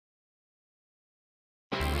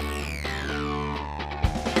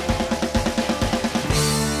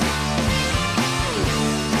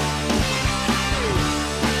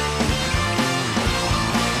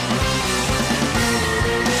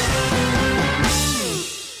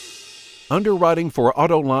Underwriting for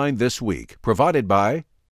Autoline this week, provided by...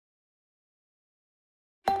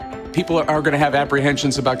 People are going to have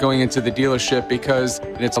apprehensions about going into the dealership because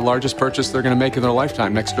it's the largest purchase they're going to make in their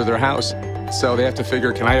lifetime next to their house. So they have to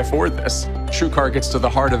figure, can I afford this? TrueCar gets to the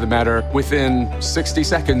heart of the matter. Within 60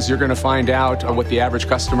 seconds, you're going to find out what the average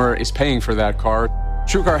customer is paying for that car.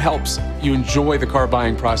 TrueCar helps you enjoy the car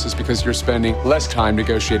buying process because you're spending less time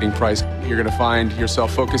negotiating price. You're going to find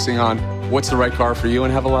yourself focusing on what's the right car for you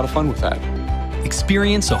and have a lot of fun with that.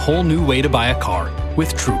 Experience a whole new way to buy a car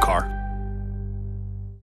with TrueCar.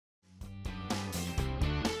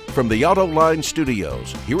 From the Autoline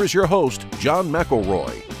Studios, here is your host, John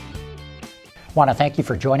McElroy. I want to thank you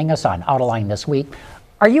for joining us on Autoline this week.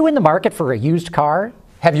 Are you in the market for a used car?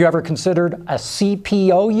 Have you ever considered a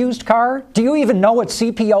CPO used car? Do you even know what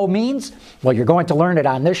CPO means? Well, you're going to learn it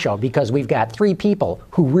on this show because we've got three people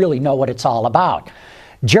who really know what it's all about.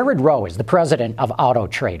 Jared Rowe is the president of Auto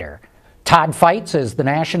Trader. Todd Feitz is the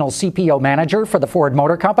national CPO manager for the Ford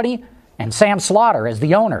Motor Company. And Sam Slaughter is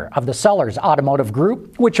the owner of the Sellers Automotive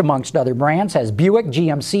Group, which amongst other brands has Buick,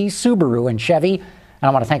 GMC, Subaru, and Chevy. And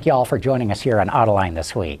I want to thank you all for joining us here on Autoline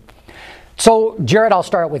this week. So, Jared, I'll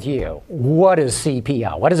start with you. What is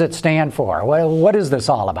CPO? What does it stand for? What is this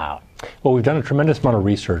all about? Well, we've done a tremendous amount of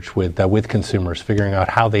research with consumers, figuring out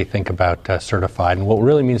how they think about certified. And what it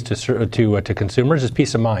really means to consumers is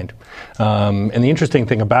peace of mind. And the interesting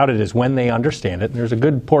thing about it is when they understand it, there's a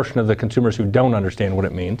good portion of the consumers who don't understand what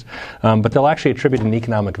it means, but they'll actually attribute an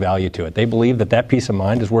economic value to it. They believe that peace of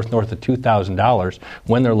mind is worth north of $2,000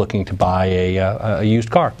 when they're looking to buy a used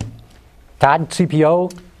car. Todd,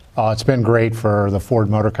 CPO? It's been great for the Ford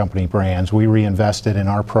Motor Company brands. We reinvested in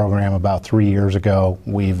our program about 3 years ago.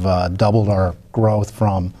 We've doubled our growth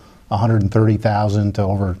from 130,000 to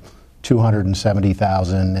over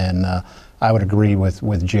 270,000, and I would agree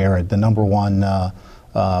with Jared. The number one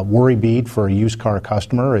worry bead for a used car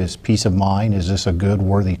customer is peace of mind. Is this a good,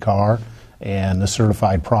 worthy car? And the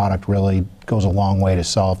certified product really goes a long way to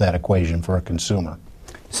solve that equation for a consumer.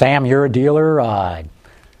 Sam, you're a dealer.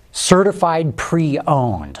 Certified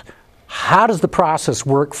pre-owned. How does the process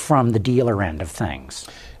work from the dealer end of things?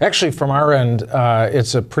 Actually, from our end,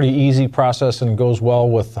 it's a pretty easy process and goes well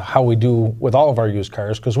with how we do with all of our used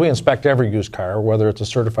cars because we inspect every used car, whether it's a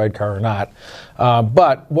certified car or not.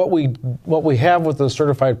 But what we have with the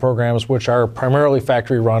certified programs, which are primarily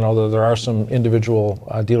factory run, although there are some individual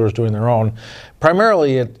dealers doing their own,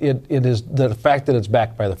 primarily it is the fact that it's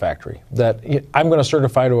backed by the factory. That I'm going to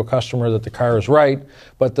certify to a customer that the car is right,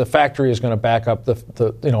 but the factory is going to back up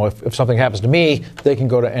if something happens to me, they can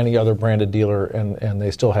go to any other branded dealer and they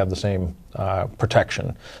still have the same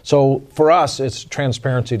protection. So for us, it's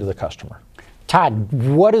transparency to the customer. Todd,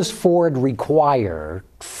 what does Ford require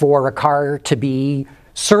for a car to be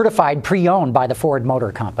certified pre-owned by the Ford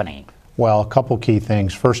Motor Company? Well, a couple key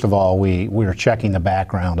things. First of all, we're checking the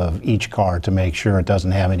background of each car to make sure it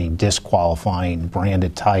doesn't have any disqualifying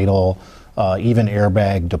branded title, even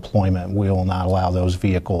airbag deployment. We will not allow those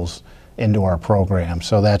vehicles into our program.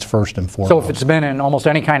 So that's first and foremost. So if it's been in almost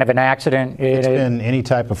any kind of an accident? It's been any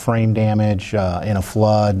type of frame damage, in a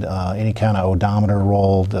flood, any kind of odometer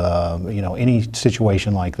rolled, any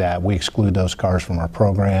situation like that, we exclude those cars from our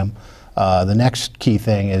program. The next key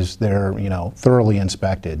thing is they're thoroughly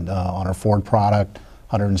inspected. On our Ford product,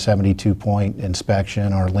 172-point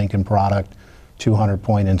inspection. Our Lincoln product,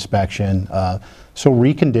 200-point inspection. So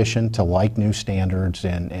reconditioned to like new standards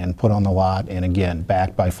and put on the lot, and again,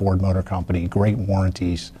 backed by Ford Motor Company, great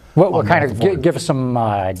warranties. What kind of, give us some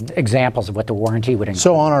examples of what the warranty would include.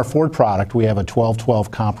 So on our Ford product, we have a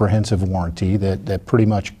 12-12 comprehensive warranty that pretty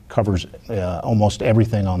much covers almost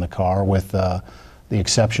everything on the car with the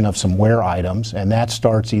exception of some wear items, and that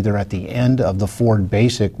starts either at the end of the Ford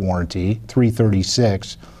basic warranty,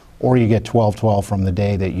 336, or you get 12-12 from the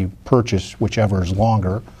day that you purchase, whichever is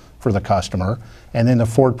longer for the customer. And then the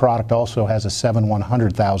Ford product also has a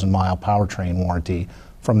 100,000-mile powertrain warranty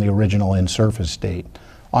from the original in-service date.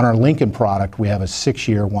 On our Lincoln product, we have a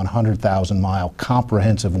 6-year, 100,000-mile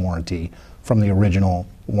comprehensive warranty from the original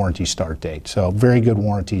warranty start date. So very good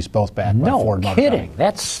warranties, both backed by Ford Motor Company. No kidding.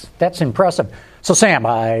 That's impressive. So Sam,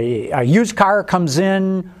 a used car comes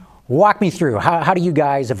in. Walk me through. How do you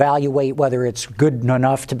guys evaluate whether it's good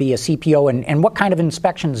enough to be a CPO, and what kind of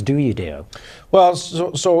inspections do you do? Well,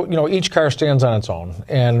 so each car stands on its own,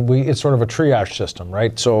 and it's sort of a triage system,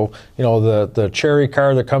 right? So the Cherry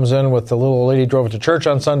car that comes in with the little lady drove it to church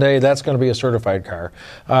on Sunday, that's going to be a certified car.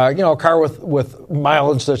 A car with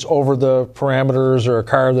mileage that's over the parameters, or a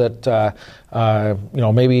car that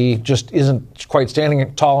maybe just isn't quite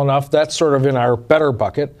standing tall enough, that's sort of in our better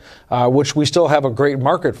bucket. which we still have a great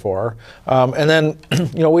market for. And then,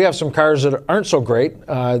 we have some cars that aren't so great,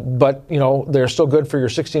 but, they're still good for your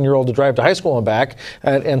 16-year-old to drive to high school and back.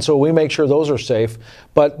 And so we make sure those are safe.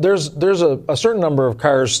 But there's a certain number of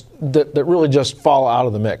cars that really just fall out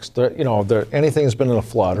of the mix. Anything that's been in a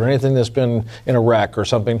flood or anything that's been in a wreck or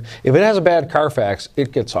something, if it has a bad Carfax,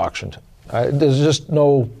 it gets auctioned. There's just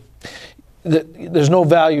there's no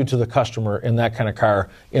value to the customer in that kind of car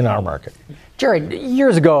in our market. Jared,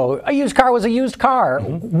 years ago, a used car was a used car.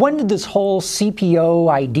 Mm-hmm. When did this whole CPO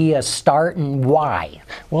idea start and why?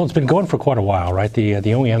 Well, it's been going for quite a while, right? The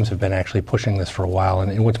OEMs have been actually pushing this for a while.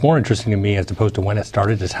 And what's more interesting to me as opposed to when it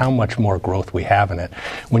started is how much more growth we have in it.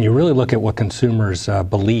 When you really look at what consumers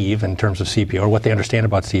believe in terms of CPO or what they understand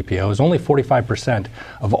about CPO is only 45%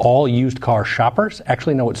 of all used car shoppers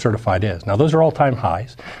actually know what certified is. Now, those are all-time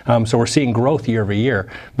highs. So we're seeing growth year over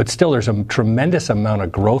year. But still, there's a tremendous amount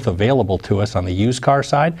of growth available to us on the used car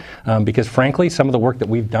side, because frankly, some of the work that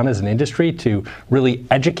we've done as an industry to really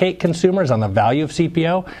educate consumers on the value of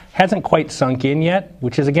CPO hasn't quite sunk in yet,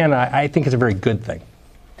 which is, again, I think is a very good thing.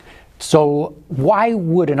 So why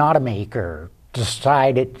would an automaker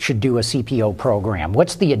decide it should do a CPO program?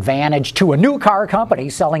 What's the advantage to a new car company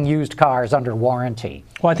selling used cars under warranty?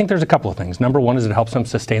 Well, I think there's a couple of things. Number one is it helps them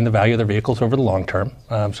sustain the value of their vehicles over the long term,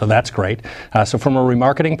 so that's great. So from a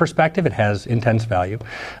remarketing perspective, it has intense value.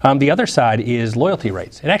 The other side is loyalty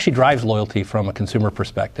rates. It actually drives loyalty from a consumer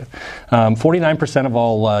perspective. 49% of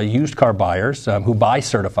all used car buyers who buy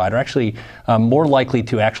certified are actually more likely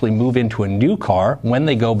to actually move into a new car when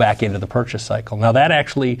they go back into the purchase cycle. Now, that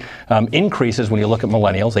actually increases when you look at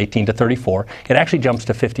millennials, 18 to 34. It actually jumps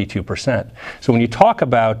to 52%. So when you talk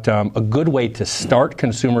about a good way to start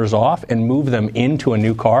consumers off and move them into a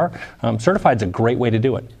new car, certified's a great way to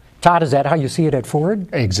do it. Todd, is that how you see it at Ford?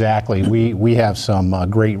 Exactly. We have some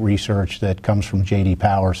great research that comes from J.D.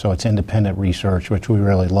 Power, so it's independent research, which we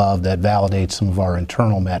really love, that validates some of our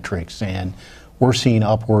internal metrics. And we're seeing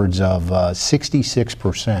upwards of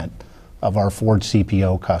 66% of our Ford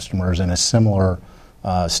CPO customers, and a similar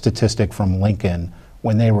statistic from Lincoln,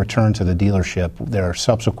 when they return to the dealership, their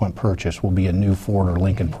subsequent purchase will be a new Ford or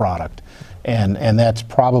Lincoln product. And that's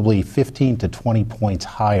probably 15 to 20 points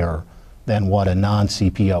higher than what a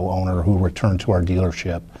non-CPO owner who returned to our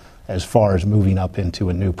dealership as far as moving up into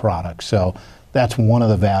a new product. So that's one of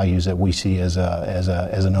the values that we see as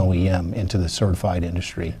an OEM into the certified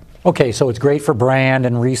industry. Okay, so it's great for brand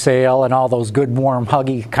and resale and all those good, warm,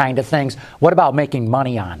 huggy kind of things. What about making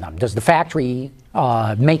money on them? Does the factory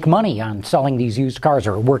make money on selling these used cars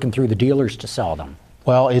or working through the dealers to sell them?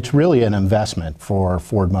 Well, it's really an investment for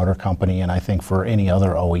Ford Motor Company, and I think for any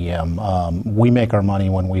other OEM. We make our money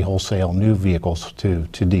when we wholesale new vehicles to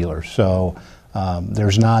dealers. So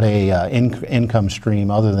there's not a income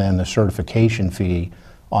stream other than the certification fee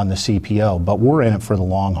on the CPO, but we're in it for the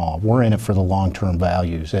long haul. We're in it for the long-term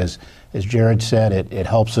values. As Jared said, it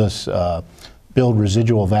helps us build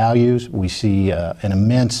residual values. We see an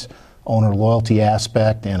immense owner loyalty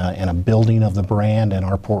aspect and a building of the brand and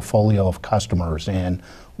our portfolio of customers, and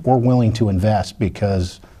we're willing to invest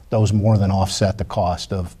because those more than offset the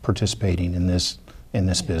cost of participating in this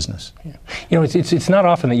business. Yeah. It's not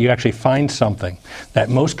often that you actually find something that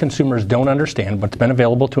most consumers don't understand, but it's been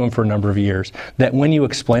available to them for a number of years, that when you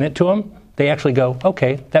explain it to them, they actually go,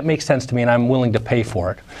 okay, that makes sense to me and I'm willing to pay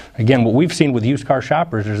for it. Again, what we've seen with used car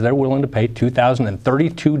shoppers is they're willing to pay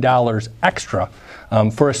 $2,032 extra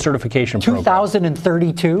for a certification program.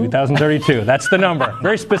 2032? 2032. That's the number.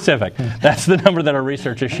 Very specific. That's the number that our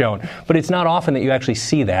research has shown. But it's not often that you actually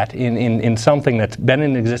see that in something that's been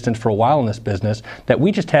in existence for a while in this business that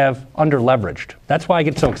we just have under-leveraged. That's why I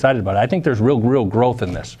get so excited about it. I think there's real growth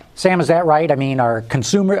in this. Sam, is that right? I mean, our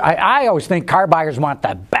consumer, I always think car buyers want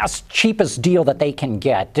the best, cheapest deal that they can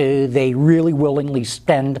get. Do they really willingly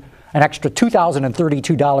spend an extra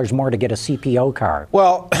 $2,032 more to get a CPO car?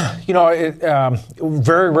 Well,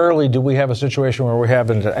 very rarely do we have a situation where we have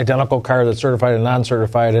an identical car that's certified and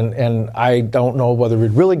non-certified, and I don't know whether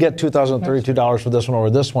we'd really get $2,032 for this one or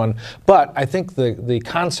this one, but I think the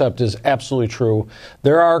concept is absolutely true.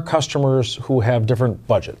 There are customers who have different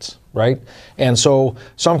budgets, right? And so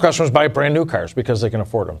some customers buy brand new cars because they can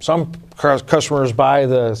afford them. Some customers buy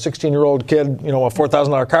the 16-year-old kid, a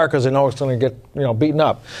 $4,000 car because they know it's going to get, beaten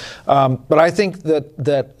up. But I think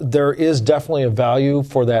that there is definitely a value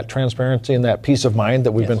for that transparency and that peace of mind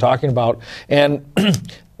that we've been talking about. And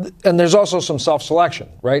there's also some self-selection,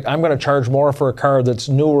 right? I'm going to charge more for a car that's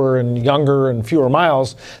newer and younger and fewer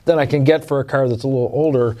miles than I can get for a car that's a little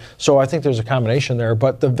older. So I think there's a combination there.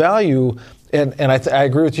 But the value, and I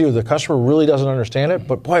agree with you, the customer really doesn't understand it.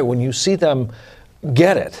 But boy, when you see them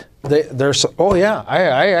get it. They're oh yeah,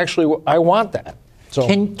 I want that. So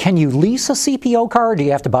can you lease a CPO car, or do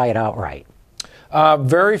you have to buy it outright?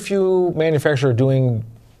 Very few manufacturers are doing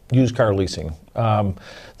used car leasing.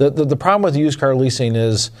 The problem with used car leasing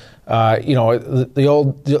is, you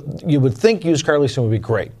would think used car leasing would be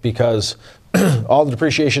great because all the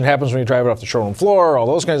depreciation happens when you drive it off the showroom floor, all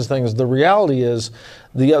those kinds of things. The reality is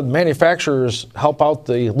the manufacturers help out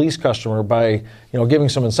the lease customer by giving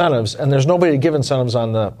some incentives, and there's nobody to give incentives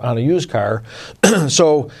on a used car.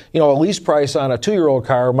 So a lease price on a 2-year-old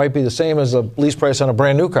car might be the same as a lease price on a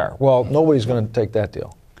brand new car. Well, nobody's going to take that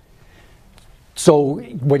deal. So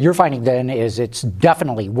what you're finding then is it's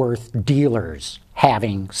definitely worth dealers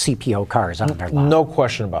having CPO cars on their lot. No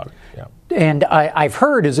question about it. Yeah. And I've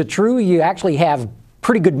heard, is it true you actually have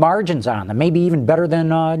pretty good margins on them, maybe even better than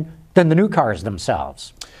the new cars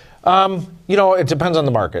themselves? It depends on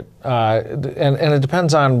the market, and it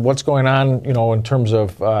depends on what's going on, in terms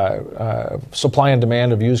of supply and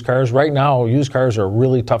demand of used cars. Right now, used cars are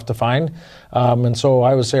really tough to find, and so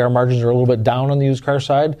I would say our margins are a little bit down on the used car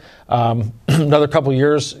side. Another couple of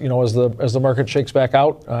years, as the market shakes back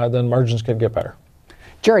out, then margins can get better.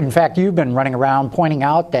 Jared, in fact, you've been running around pointing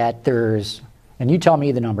out that and you tell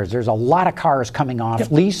me the numbers, there's a lot of cars coming off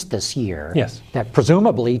lease this year that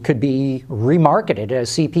presumably could be remarketed as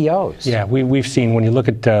CPOs. Yeah, we've seen, when you look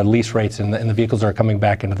at lease rates and the vehicles that are coming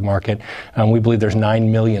back into the market, we believe there's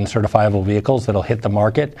 9 million certifiable vehicles that'll hit the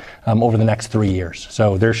market over the next 3 years.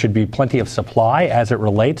 So there should be plenty of supply as it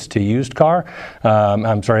relates to as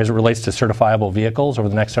it relates to certifiable vehicles over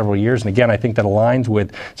the next several years. And again, I think that aligns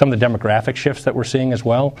with some of the demographic shifts that we're seeing as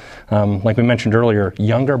well. Like we mentioned earlier,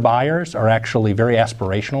 younger buyers are actually very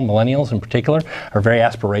aspirational. Millennials in particular are very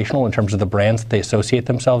aspirational in terms of the brands that they associate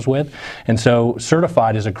themselves with. And so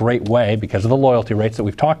certified is a great way, because of the loyalty rates that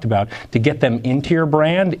we've talked about, to get them into your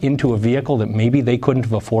brand, into a vehicle that maybe they couldn't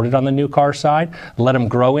have afforded on the new car side, let them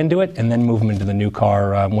grow into it, and then move them into the new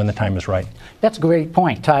car when the time is right. That's a great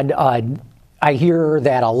point, Todd. I hear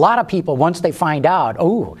that a lot of people, once they find out,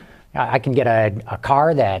 I can get a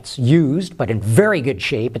car that's used but in very good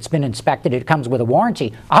shape, it's been inspected, it comes with a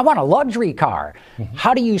warranty, I want a luxury car. Mm-hmm.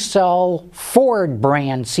 How do you sell Ford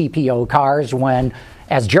brand CPO cars when,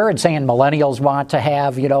 as Jared's saying, millennials want to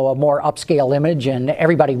have a more upscale image, and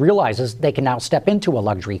everybody realizes they can now step into a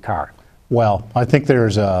luxury car? Well, I think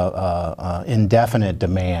there's a indefinite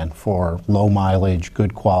demand for low mileage,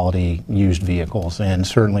 good quality used vehicles, and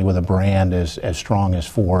certainly with a brand as strong as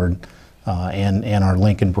Ford, and our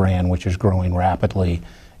Lincoln brand, which is growing rapidly,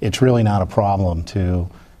 it's really not a problem to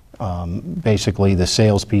basically the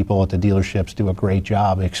salespeople at the dealerships do a great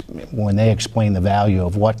job when they explain the value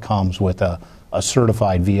of what comes with a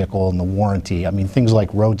certified vehicle and the warranty. I mean, things like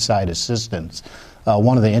roadside assistance.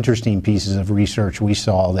 One of the interesting pieces of research we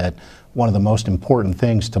saw that one of the most important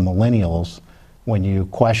things to millennials when you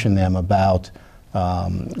question them about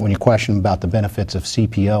the benefits of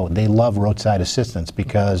CPO, they love roadside assistance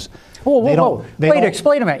because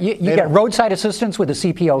explain a minute. You get roadside assistance with a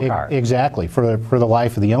CPO car. Exactly, for the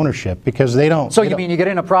life of the ownership, because they don't. So you mean you get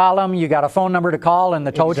in a problem, you got a phone number to call, and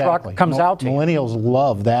the tow truck comes out to you? Millennials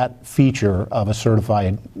love that feature of a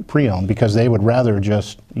certified pre-owned because they would rather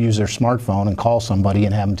just use their smartphone and call somebody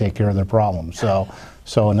and have them take care of their problem.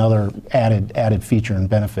 So another added feature and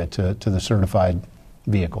benefit to the certified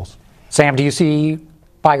vehicles. Sam, do you see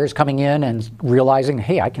buyers coming in and realizing,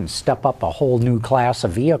 hey, I can step up a whole new class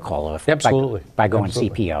of vehicle by going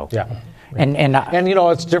CPO? Yeah. And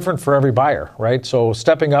it's different for every buyer, right? So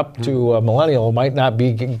stepping up to a millennial might not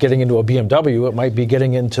be getting into a BMW. It might be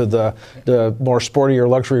getting into the more sporty or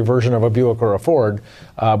luxury version of a Buick or a Ford.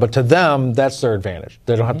 But to them, that's their advantage.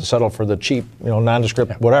 They don't have to settle for the cheap,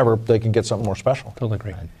 nondescript whatever. They can get something more special. Totally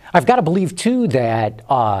agree. I've got to believe, too, that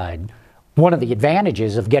one of the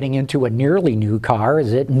advantages of getting into a nearly new car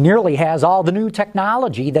is it nearly has all the new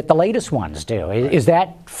technology that the latest ones do. Right. Is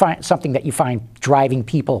that something that you find driving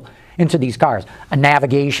people into these cars? A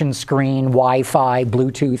navigation screen, Wi-Fi,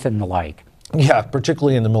 Bluetooth, and the like? Yeah,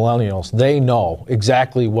 particularly in the millennials. They know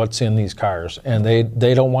exactly what's in these cars, and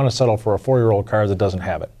they don't want to settle for a 4-year-old car that doesn't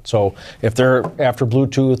have it. So if they're after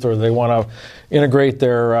Bluetooth or they want to integrate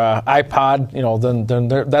their iPod,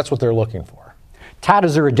 then that's what they're looking for. Todd,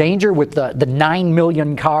 is there a danger with the 9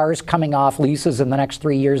 million cars coming off leases in the next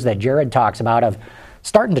 3 years that Jared talks about of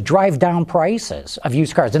starting to drive down prices of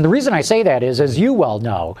used cars? And the reason I say that is, as you well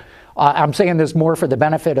know, I'm saying this more for the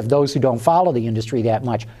benefit of those who don't follow the industry that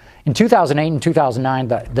much. In 2008 and 2009,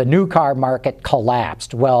 the new car market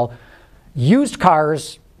collapsed. Well, used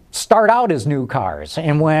cars start out as new cars.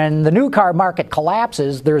 And when the new car market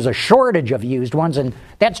collapses, there's a shortage of used ones, and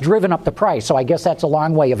that's driven up the price. So I guess that's a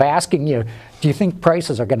long way of asking you, do you think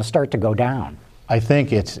prices are going to start to go down? I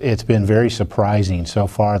think it's been very surprising so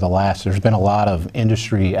far. There's been a lot of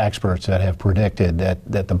industry experts that have predicted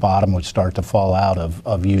that the bottom would start to fall out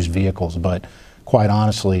of used vehicles, but quite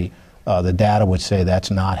honestly, the data would say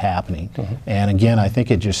that's not happening. Mm-hmm. And again, I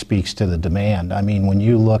think it just speaks to the demand. I mean, when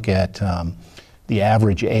you look at the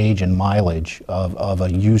average age and mileage of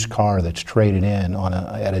a used car that's traded in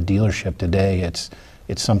at a dealership today, it's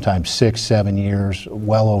sometimes 6-7 years,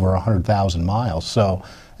 well over 100,000 miles. So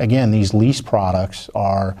again, these lease products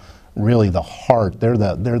are really the heart. They're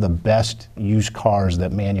the best used cars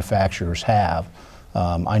that manufacturers have.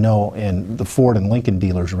 I know in the Ford and Lincoln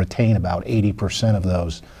dealers retain about 80% of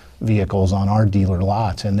those vehicles on our dealer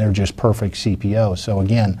lots, and they're just perfect CPOs. So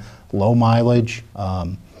again, low mileage,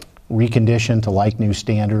 reconditioned to like new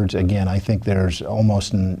standards. Again, I think there's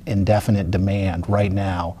almost an indefinite demand right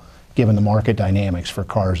now, given the market dynamics for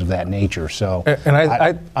cars of that nature. So, and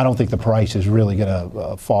I don't think the price is really going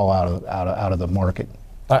to fall out of the market.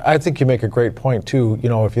 I think you make a great point too. You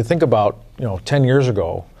know, if you think about 10 years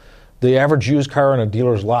ago, the average used car in a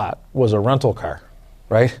dealer's lot was a rental car,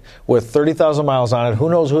 right? With 30,000 miles on it. Who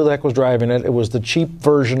knows who the heck was driving it? It was the cheap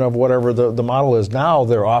version of whatever the model is. Now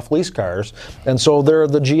they're off-lease cars, and so they're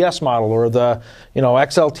the GS model or the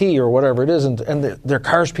XLT or whatever it is, and they're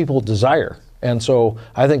cars people desire. And so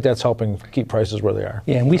I think that's helping keep prices where they are.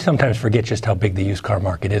 Yeah, and we sometimes forget just how big the used car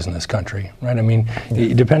market is in this country, right? I mean,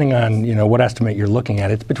 depending on what estimate you're looking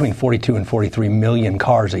at, it's between 42 and 43 million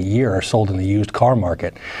cars a year are sold in the used car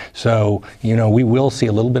market. So, we will see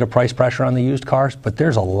a little bit of price pressure on the used cars, but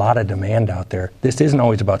there's a lot of demand out there. This isn't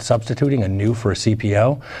always about substituting a new for a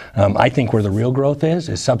CPO. I think where the real growth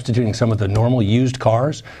is substituting some of the normal used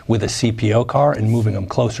cars with a CPO car and moving them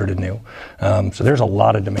closer to new. So there's a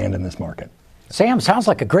lot of demand in this market. Sam, sounds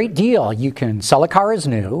like a great deal. You can sell a car as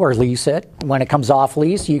new or lease it. When it comes off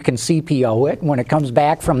lease, you can CPO it. When it comes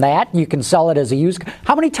back from that, you can sell it as a used car.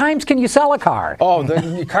 How many times can you sell a car? Oh,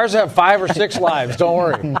 the cars have 5 or 6 lives. Don't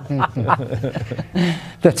worry.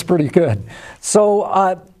 That's pretty good.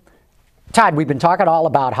 So, Todd, we've been talking all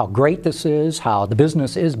about how great this is, how the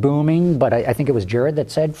business is booming, but I think it was Jared that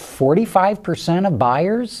said 45% of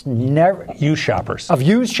buyers used shoppers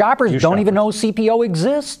don't even know CPO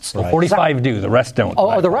exists. Well, 45 do, the rest don't.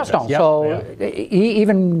 Oh, the rest don't. Yep. So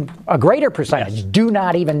even a greater percentage do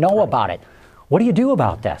not even know about it. What do you do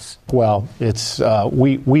about this? Well, it's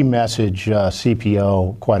we message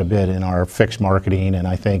CPO quite a bit in our fixed marketing, and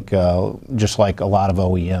I think just like a lot of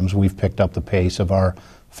OEMs, we've picked up the pace of our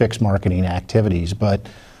fixed marketing activities, but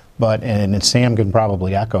and Sam can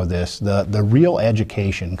probably echo this, the real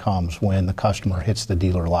education comes when the customer hits the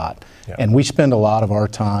dealer lot. Yeah. And we spend a lot of our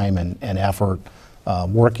time and effort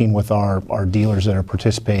working with our dealers that are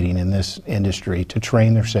participating in this industry to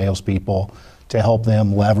train their salespeople, to help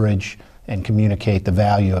them leverage and communicate the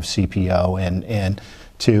value of CPO. And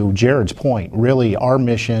to Jared's point, really our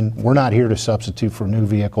mission, we're not here to substitute for new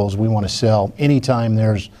vehicles. We want to sell anytime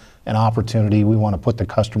there's an opportunity. We want to put the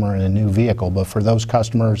customer in a new vehicle, but for those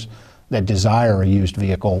customers that desire a used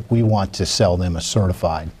vehicle, we want to sell them a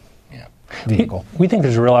certified vehicle. We think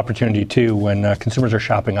there's a real opportunity too when consumers are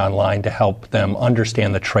shopping online to help them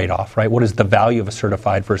understand the trade-off, right? What is the value of a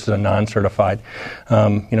certified versus a non-certified?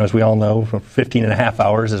 As we all know, 15 and a half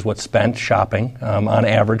hours is what's spent shopping on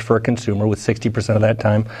average for a consumer, with 60% of that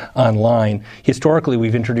time online. Historically,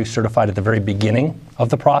 we've introduced certified at the very beginning of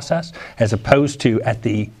the process, as opposed to at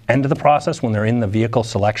the end of the process when they're in the vehicle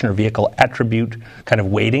selection or vehicle attribute kind of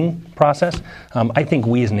weighting process. I think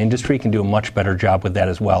we as an industry can do a much better job with that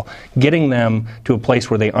as well. Getting them to a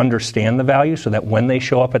place where they understand the value so that when they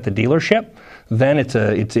show up at the dealership, then it's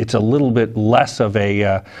a little bit less of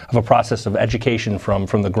a process of education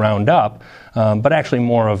from the ground up, but actually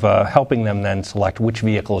more of helping them then select which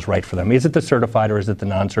vehicle is right for them. Is it the certified or is it the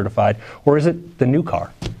non-certified or is it the new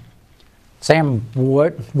car? Sam,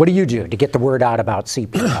 what do you do to get the word out about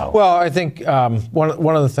CPO? Well, I think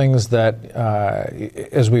one of the things that,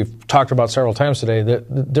 as we've talked about several times today,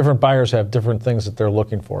 that different buyers have different things that they're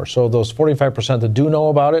looking for. So those 45% that do know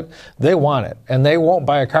about it, they want it, and they won't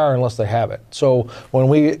buy a car unless they have it. So when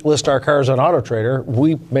we list our cars on AutoTrader,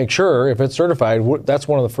 we make sure if it's certified, that's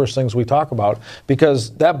one of the first things we talk about, because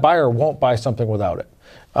that buyer won't buy something without it.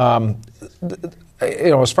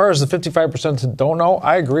 As far as the 55% that don't know,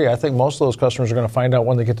 I agree. I think most of those customers are going to find out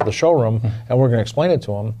when they get to the showroom, and we're going to explain it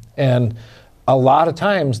to them. And a lot of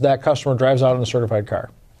times, that customer drives out in a certified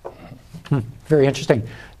car. Very interesting.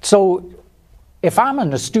 So if I'm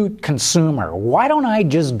an astute consumer, why don't I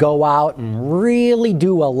just go out and really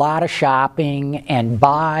do a lot of shopping and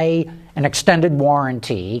buy an extended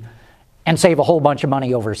warranty and save a whole bunch of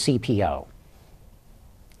money over CPO?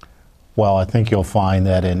 Well, I think you'll find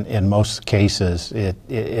that in most cases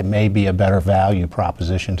it may be a better value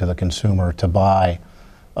proposition to the consumer to buy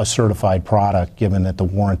a certified product, given that the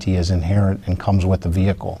warranty is inherent and comes with the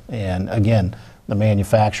vehicle. And again, the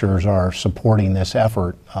manufacturers are supporting this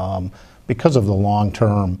effort because of the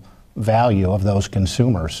long-term value of those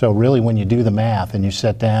consumers. So really, when you do the math and you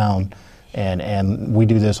sit down, and we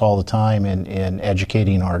do this all the time in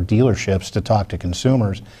educating our dealerships to talk to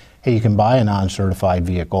consumers, hey, you can buy a non-certified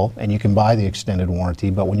vehicle and you can buy the extended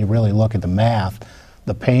warranty, but when you really look at the math,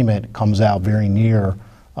 the payment comes out very near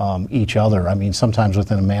each other. I mean, sometimes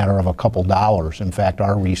within a matter of a couple dollars. In fact,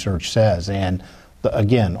 our research says, and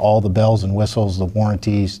again, all the bells and whistles, the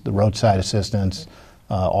warranties, the roadside assistance,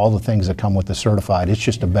 all the things that come with the certified, it's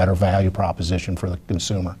just a better value proposition for the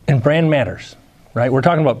consumer. And brand matters, right? We're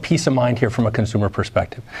talking about peace of mind here from a consumer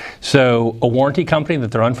perspective. So a warranty company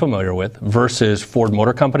that they're unfamiliar with versus Ford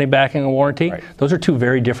Motor Company backing a warranty, right, those are two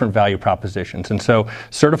very different value propositions. And so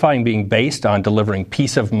certifying being based on delivering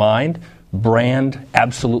peace of mind, brand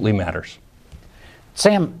absolutely matters.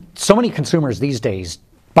 Sam, so many consumers these days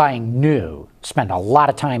buying new spend a lot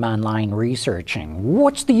of time online researching.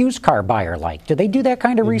 What's the used car buyer like? Do they do that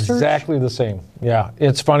kind of research? Exactly the same. Yeah,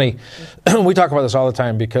 it's funny. We talk about this all the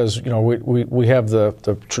time because we have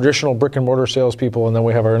the traditional brick and mortar salespeople, and then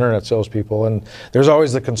we have our internet salespeople, and there's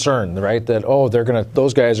always the concern, right, that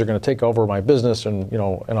those guys are gonna take over my business and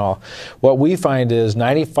all. What we find is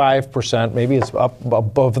 95%, maybe it's up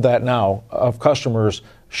above that now, of customers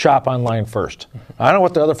shop online first. I don't know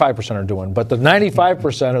what the other 5% are doing, but the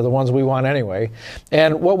 95% are the ones we want anyway.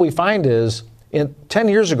 And what we find is, 10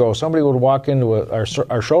 years ago, somebody would walk into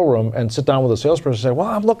our showroom and sit down with a salesperson and say, well,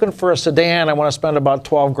 I'm looking for a sedan. I want to spend about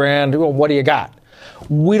 $12,000. Well, what do you got?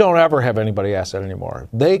 We don't ever have anybody ask that anymore.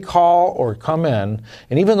 They call or come in,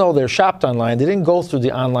 and even though they're shopped online, they didn't go through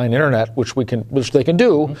the online internet, which they can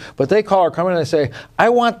do, but they call or come in and they say, I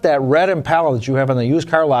want that red Impala that you have on the used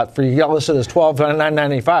car lot for you listed as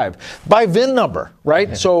 $12,995 by VIN number, right?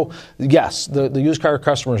 Yeah. So yes, the used car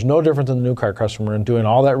customer is no different than the new car customer in doing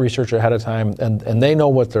all that research ahead of time, and they know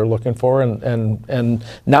what they're looking for, and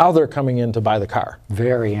now they're coming in to buy the car.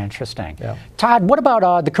 Very interesting. Yeah. Todd, what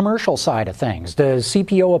about the commercial side of things? Does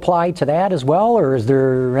CPO apply to that as well, or is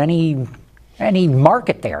there any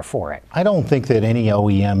market there for it? I don't think that any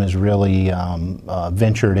OEM has really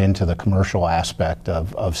ventured into the commercial aspect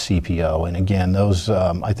of CPO. And again, those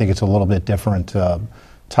I think it's a little bit different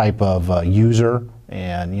type of user,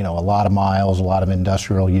 and a lot of miles, a lot of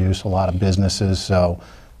industrial use, a lot of businesses. So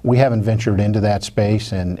we haven't ventured into that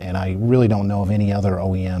space, and I really don't know of any other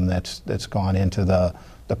OEM that's gone into the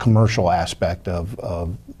commercial aspect of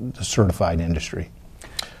the certified industry.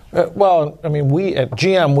 Well, I mean, we at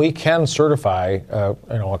GM, we can certify a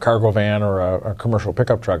cargo van or a commercial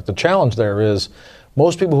pickup truck. The challenge there is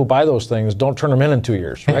most people who buy those things don't turn them in 2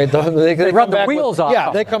 years, right? They run the wheels off. Yeah,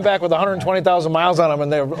 they come back with 120,000 miles on them, and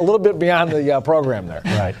they're a little bit beyond the program there.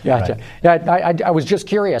 Right. Gotcha. Right. Yeah, I was just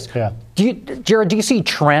curious. Yeah. Jared, do you see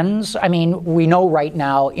trends? I mean, we know right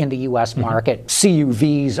now in the U.S. market,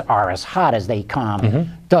 CUVs are as hot as they come.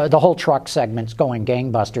 Mm-hmm. The whole truck segment's going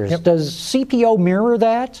gangbusters. Yep. Does CPO mirror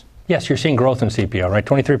that? Yes, you're seeing growth in CPO, right?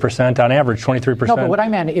 23% on average, 23%. No, but what I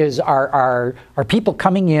meant is, are people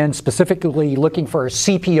coming in specifically looking for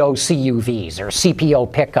CPO CUVs or CPO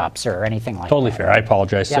pickups or anything like that? Totally fair. I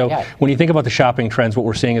apologize. When you think about the shopping trends, what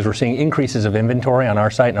we're seeing is increases of inventory on our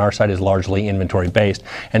site, and our site is largely inventory based,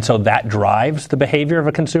 and so that drives the behavior of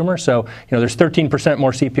a consumer. So there's 13%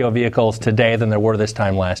 more CPO vehicles today than there were this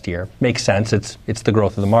time last year. Makes sense. It's the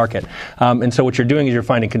growth of the market, and so what you're doing is you're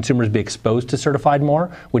finding consumers be exposed to certified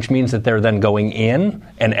more, which means that they're then going in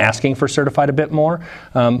and asking for certified a bit more.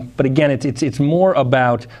 But again, it's more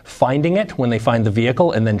about finding it when they find the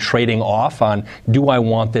vehicle and then trading off on, do I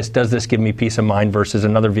want this? Does this give me peace of mind versus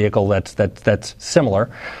another vehicle that's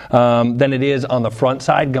similar? Than it is on the front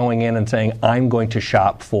side going in and saying, I'm going to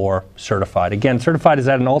shop for certified. Again, certified is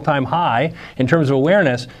at an all-time high in terms of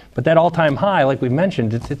awareness, but that all-time high, like we've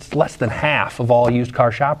mentioned, it's less than half of all used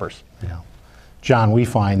car shoppers. Yeah. John, we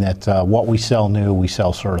find that what we sell new, we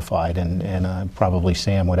sell certified, and probably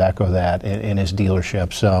Sam would echo that in his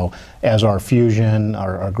dealership. So as our Fusion,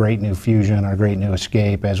 our great new Fusion, our great new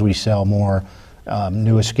Escape, as we sell more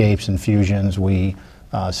new Escapes and Fusions, we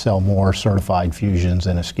sell more certified Fusions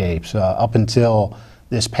and Escapes. Up until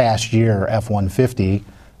this past year, F-150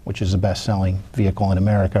 which is the best-selling vehicle in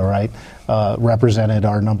America, right, represented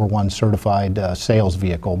our #1 certified sales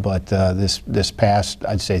vehicle. But this past,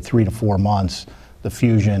 I'd say, 3 to 4 months, the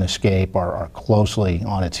Fusion, Escape are closely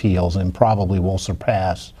on its heels and probably will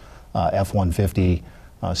surpass F-150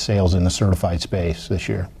 sales in the certified space this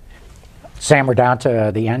year. Sam, we're down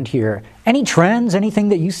to the end here. Any trends, anything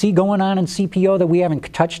that you see going on in CPO that we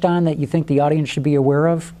haven't touched on that you think the audience should be aware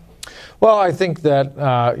of? Well, I think that,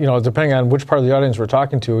 depending on which part of the audience we're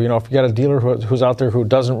talking to, if you got a dealer who's out there who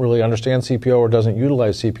doesn't really understand CPO or doesn't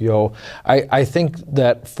utilize CPO, I think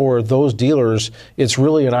that for those dealers, it's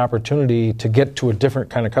really an opportunity to get to a different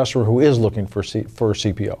kind of customer who is looking for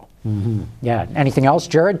CPO. Mm-hmm. Yeah. Anything else,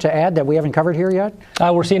 Jared, to add that we haven't covered here yet?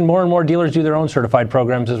 We're seeing more and more dealers do their own certified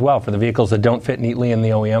programs as well for the vehicles that don't fit neatly in the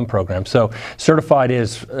OEM program. So certified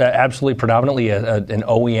is absolutely predominantly an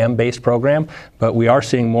OEM-based program, but we are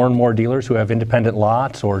seeing more and more dealers who have independent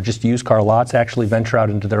lots or just used car lots actually venture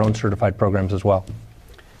out into their own certified programs as well.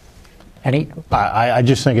 I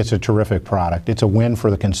just think it's a terrific product. It's a win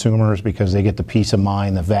for the consumers because they get the peace of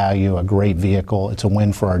mind, the value, a great vehicle. It's a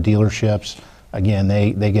win for our dealerships. Again,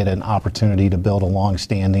 they get an opportunity to build a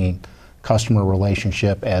long-standing customer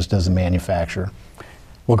relationship, as does the manufacturer.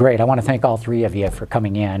 Well, great. I want to thank all three of you for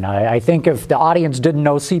coming in. I think if the audience didn't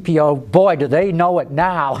know CPO, boy, do they know it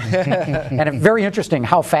now. And it's very interesting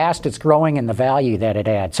how fast it's growing and the value that it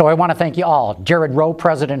adds. So I want to thank you all. Jared Rowe,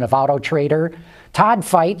 president of Auto Trader. Todd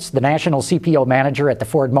Feitz, the national CPO manager at the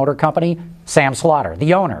Ford Motor Company. Sam Slaughter,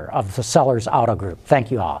 the owner of the Sellers Auto Group. Thank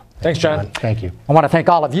you all. Thanks, John. Thank you. I want to thank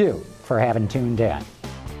all of you for having tuned in.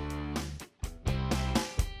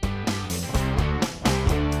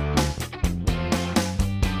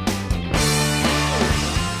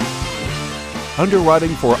 Underwriting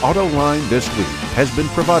for Autoline this week has been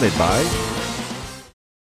provided by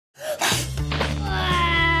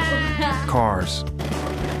Cars.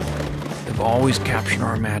 They've always captured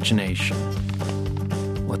our imagination.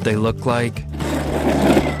 What they look like,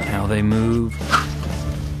 how they move,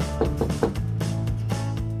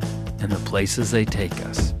 and the places they take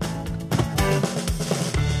us.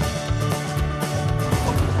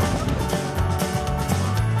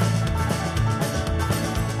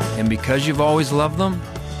 And because you've always loved them,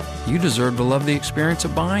 you deserve to love the experience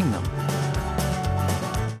of buying them.